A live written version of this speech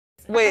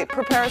Wait,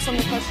 prepare some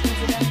of the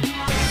questions again.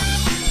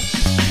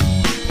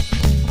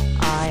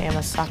 I am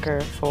a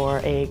sucker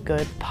for a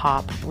good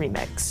pop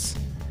remix.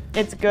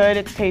 It's good,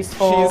 it's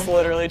tasteful. She's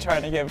literally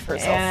trying to give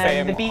herself and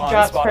fame the beat on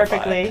drops Spotify.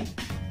 perfectly.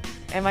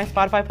 And my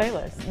Spotify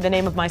playlist. The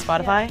name of my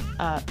Spotify,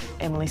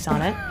 Emily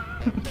Sonnett.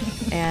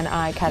 And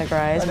I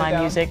categorize my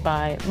music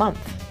by month.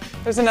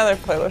 There's another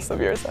playlist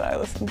of yours that I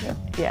listen to.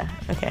 Yeah,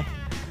 okay.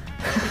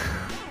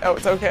 Oh,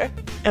 it's okay?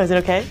 Oh, is it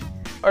okay?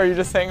 Or are you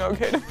just saying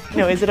okay to me?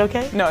 No, is it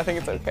okay? No, I think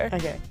it's okay.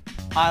 Okay.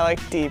 I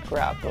like deep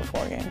rap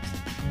before games.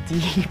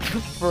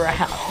 Deep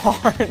rap.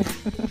 Hard.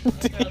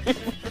 Deep.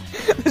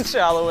 The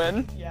shallow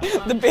end. Yeah.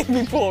 The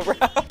baby pool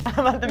rap.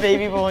 I'm at the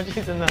baby pool and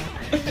she's in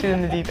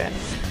the deep end.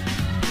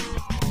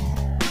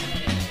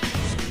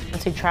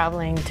 Once we're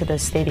traveling to the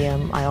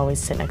stadium, I always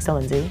sit next to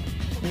Lindsey.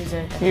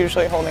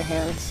 Usually holding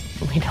hands.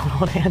 We don't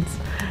hold hands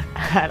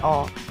at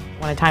all.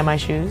 When I tie my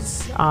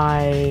shoes,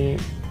 I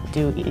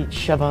do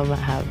each of them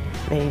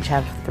they each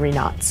have 3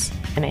 knots,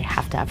 and they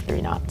have to have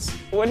 3 knots.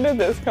 When did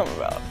this come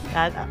about?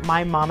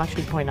 My mom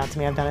actually pointed out to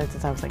me. I've done it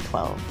since I was like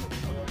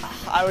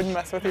 12. I would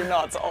mess with your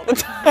knots all the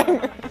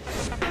time.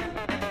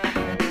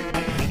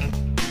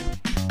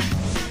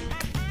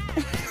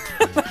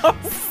 That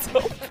was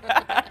so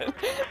bad.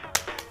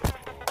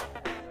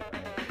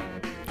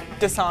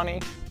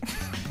 Dasani.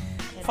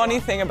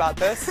 Funny thing about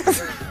this,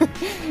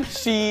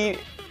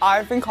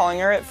 I've been calling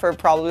her it for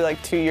probably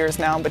like 2 years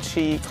now, but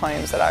she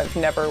claims that I've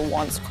never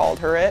once called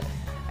her it.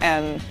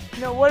 And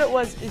no, what it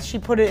was is she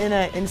put it in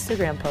an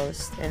Instagram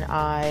post, and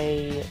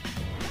I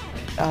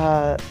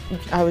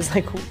was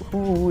like,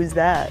 who is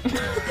that?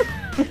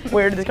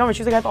 Where did this come from?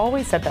 She was like, I've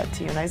always said that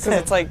to you, and I said,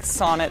 because it's like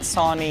Sonnett,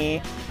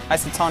 Sonny. I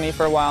said Sonny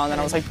for a while, and then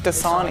I was like,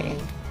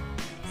 Dasani.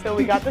 So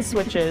we got the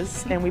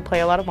switches, and we play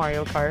a lot of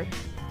Mario Kart.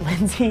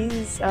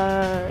 Lindsey's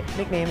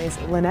nickname is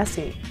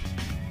Linessie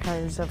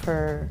because of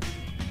her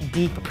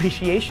deep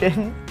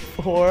appreciation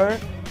for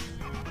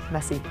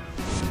Messi.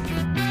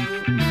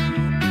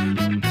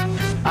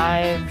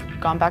 I've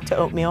gone back to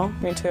oatmeal.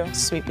 Me too.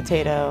 Sweet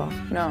potato.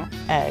 No.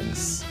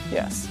 Eggs.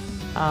 Yes.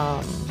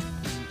 I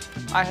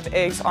have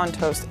eggs on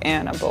toast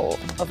and a bowl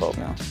of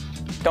oatmeal.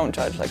 Don't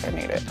judge like I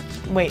need it.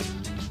 Wait.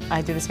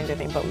 I do the same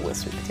thing, but with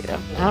sweet potato.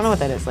 I don't know what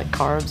that is, like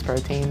carbs,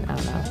 protein, I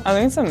don't know. I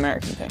think it's an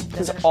American thing,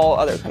 because all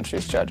other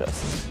countries judge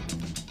us.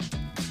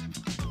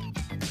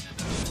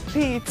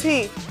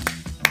 PT.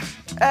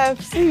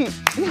 FC.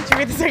 Did you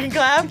get the second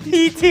clap?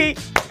 PT.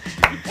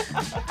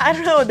 I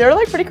don't know, they're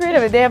like pretty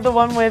creative. They have the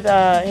one with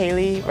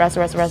Haley,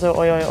 Wrestle, Wrestle, Wrestle,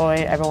 Oi, Oi, Oi.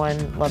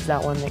 Everyone loves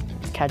that one,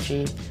 it's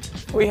catchy.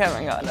 We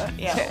haven't gotten it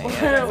yet,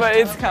 but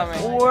it's coming.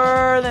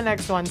 We're the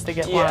next ones to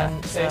get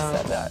one, so they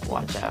said that.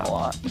 Watch out. A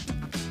lot.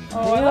 The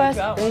US,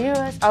 the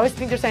US. I always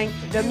think they're saying,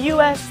 the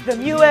US, the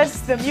US,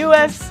 the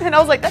US. And I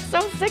was like, that's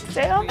so sick,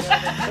 Sam.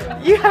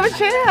 You have a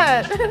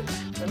chant.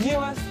 The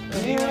US,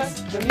 the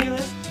US, the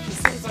US. She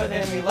sings, but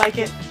then we like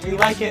it, we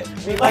like it,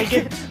 we like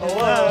it.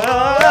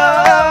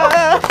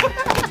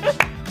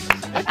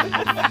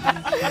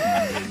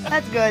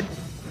 That's good.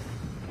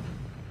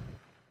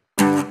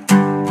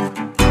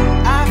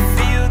 I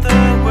feel the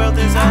world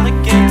is all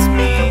against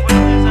me.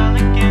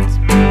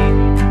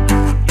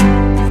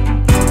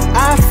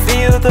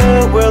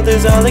 The world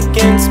is all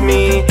against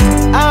me.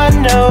 I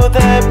know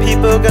that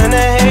people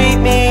gonna hate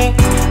me.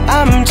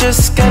 I'm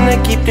just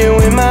gonna keep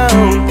doing my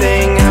own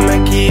thing.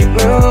 I'ma keep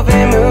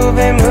moving,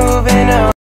 moving, moving on.